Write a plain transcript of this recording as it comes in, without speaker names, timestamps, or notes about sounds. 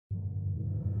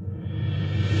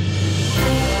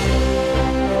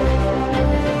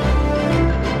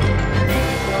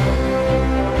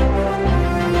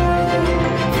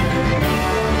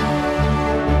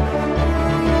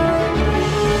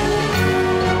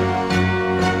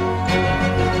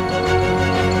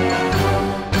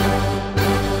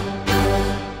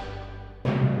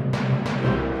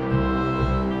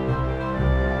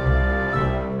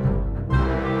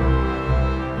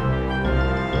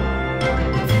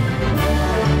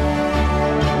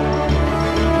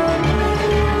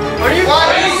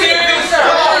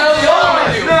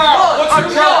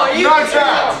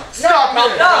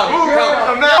Guys,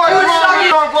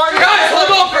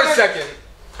 hold on for a second.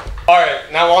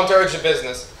 Alright, now on to urgent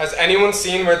business. Has anyone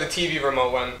seen where the TV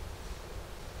remote went?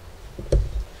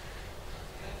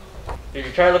 Did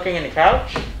you try looking in the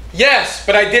couch? Yes,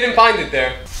 but I didn't find it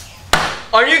there.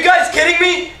 Are you guys kidding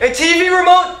me? A TV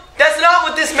remote? That's not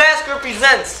what this mask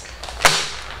represents.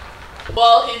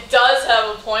 Well, he does have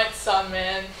a point, son,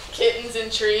 man. Kittens in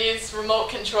trees, remote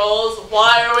controls.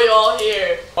 Why are we all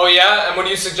here? Oh yeah? And what do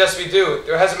you suggest we do?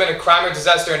 There hasn't been a crime or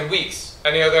disaster in weeks.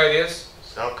 Any other ideas?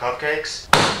 Sell cupcakes?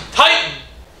 Titan!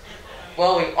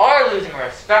 Well, we are losing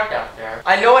respect out there.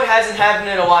 I know it hasn't happened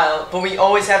in a while, but we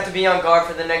always have to be on guard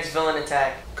for the next villain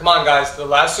attack. Come on guys, the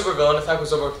last supervillain attack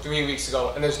was over 3 weeks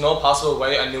ago, and there's no possible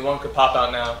way a new one could pop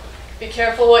out now. Be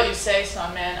careful what you say,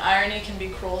 son, man. Irony can be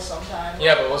cruel sometimes.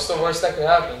 Yeah, but what's the worst that could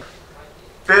happen?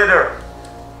 Bitter!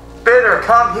 Bitter,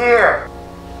 come here!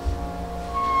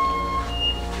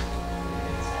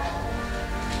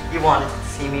 You wanted to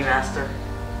see me, Master?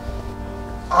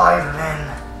 I've been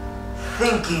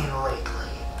thinking lately.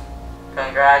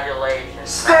 Congratulations.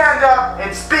 Stand up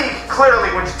and speak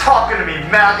clearly when you're talking to me,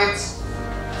 maggots!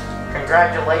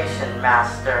 Congratulations,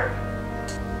 Master.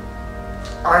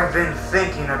 I've been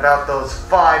thinking about those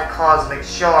 5 cosmic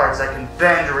shards that can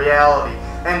bend reality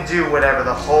and do whatever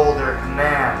the holder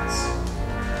commands.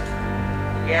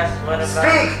 Yes, what about...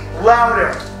 Speak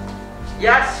louder!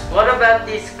 Yes, what about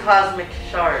these cosmic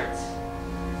shards?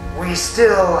 We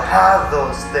still have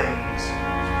those things,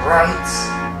 right?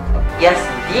 Yes,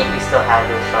 indeed we still have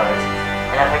those shards.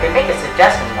 And if I could make a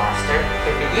suggestion, Master,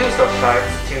 we could use those shards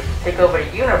to take over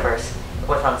the universe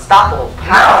with unstoppable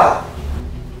power. No!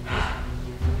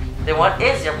 Then what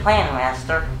is your plan,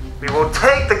 Master? We will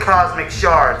take the cosmic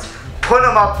shards, put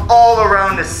them up all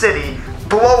around the city,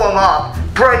 blow them up,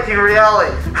 breaking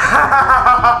reality.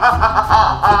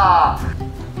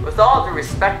 With all due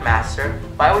respect, Master,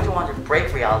 why would you want to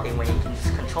break reality when you can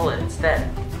just control it instead?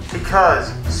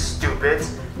 Because, stupid,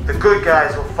 the good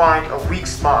guys will find a weak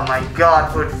spot in my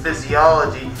godhood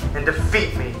physiology and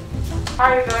defeat me. How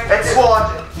are you going to And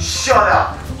Swan, shut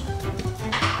up!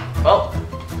 Well,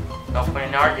 no point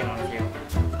in arguing with you.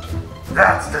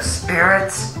 That's the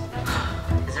spirit?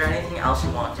 Is there anything else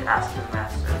you want to ask the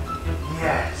Master?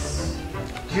 Yes.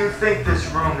 Do you think this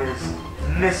room is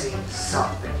missing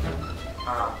something?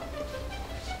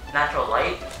 Natural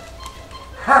light?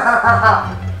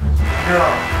 No.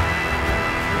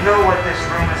 You know what this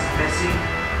room is missing?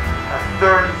 A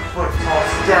 30-foot tall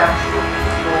statue of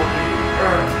the golden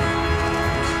earth.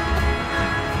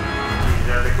 These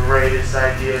are the greatest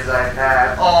ideas I've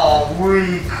had all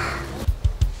week.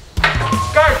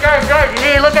 Guys, you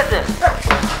need to look at this.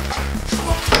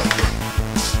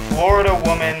 Florida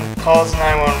woman calls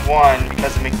 911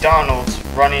 because of McDonald's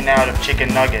running out of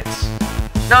chicken nuggets.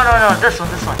 No, this one.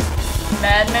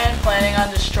 Madman planning on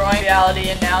destroying reality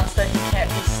announced that he can't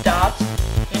be stopped.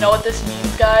 You know what this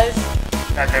means, guys?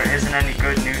 That there isn't any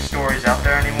good news stories out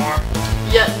there anymore?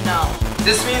 Yet no.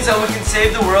 This means that we can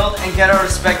save the world and get our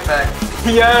respect back.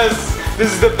 Yes!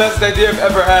 This is the best idea I've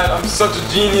ever had. I'm such a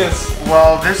genius.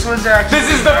 Well, this was actually...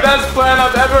 This is the best plan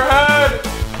I've ever had!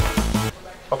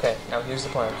 Okay, now here's the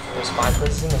plan. There's 5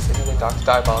 places in the city where Dr.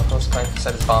 Diabolical is planning to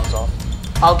set his bombs off.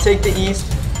 I'll take the east,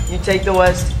 you take the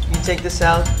west, you take the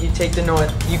south, you take the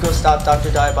north. You go stop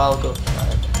Dr. Diabolical.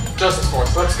 Justice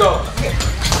Force, let's go!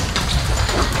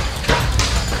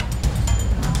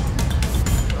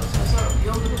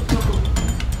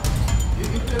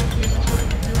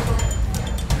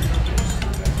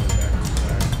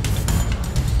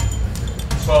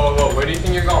 Whoa, where do you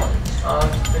think you're going?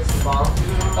 Fix the bomb.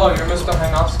 Oh, you're Mr.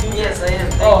 Hainovsky? Yes, I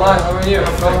am. Oh, hi, how are you? Go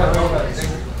ahead.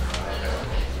 Thank you.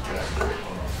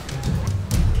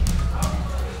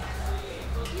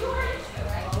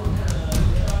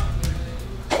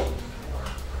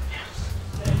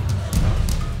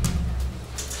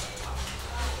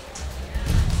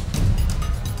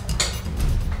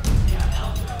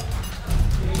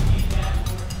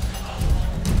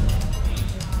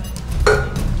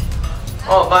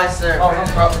 Oh, bye, sir. Oh, no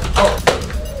problem. Oh.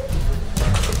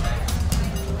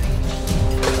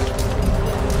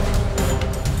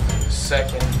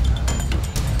 Second.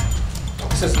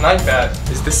 It says night bat.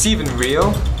 Is this even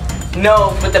real?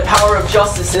 No, but the power of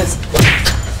justice is...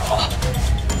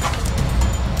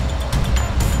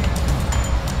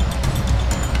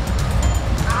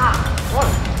 What?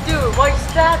 Dude, why you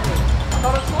stab me? I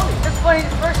thought it was funny. It's funny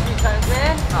the first few times,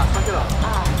 man. Fuck it up.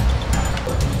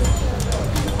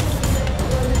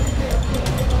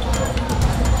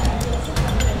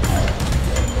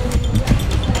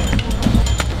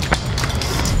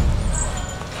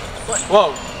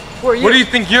 Whoa. Who are you? What do you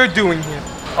think you're doing here?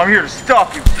 I'm here to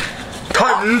stop you.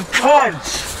 Titan punch!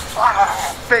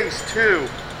 Phase 2.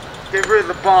 Get rid of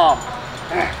the bomb.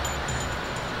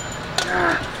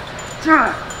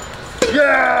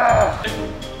 Yeah!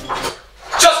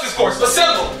 Justice Force,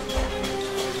 assemble!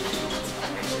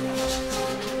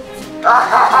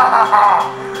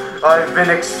 I've been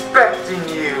expecting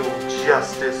you,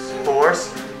 Justice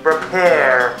Force.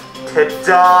 Prepare to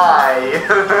die.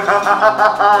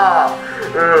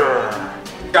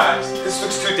 Guys, this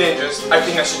looks too dangerous. I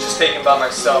think I should just take him by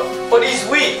myself. But he's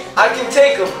weak. I can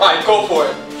take him. Alright, go for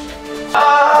it.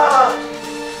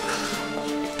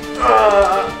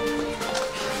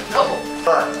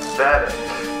 Pathetic.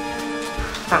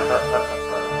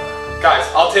 Guys,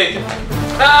 I'll take him.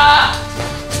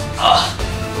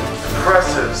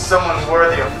 Impressive. Someone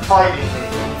worthy of fighting me.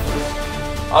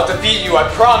 I'll defeat you, I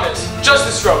promise.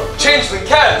 Justice Stroke, Changeling,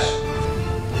 Cash!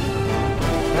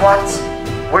 What?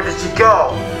 Where did you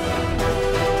go?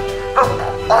 I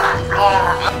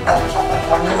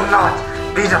will not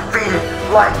be defeated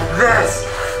like this.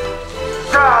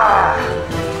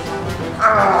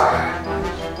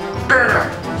 Bitter,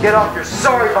 get off your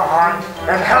sorry behind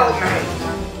and help me.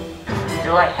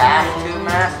 Do I have to,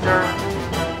 Master?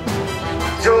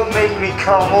 Don't make me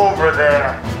come over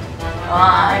there.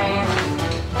 Fine.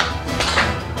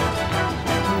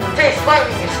 Face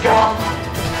lightning, you scum!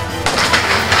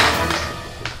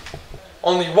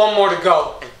 Only one more to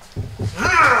go.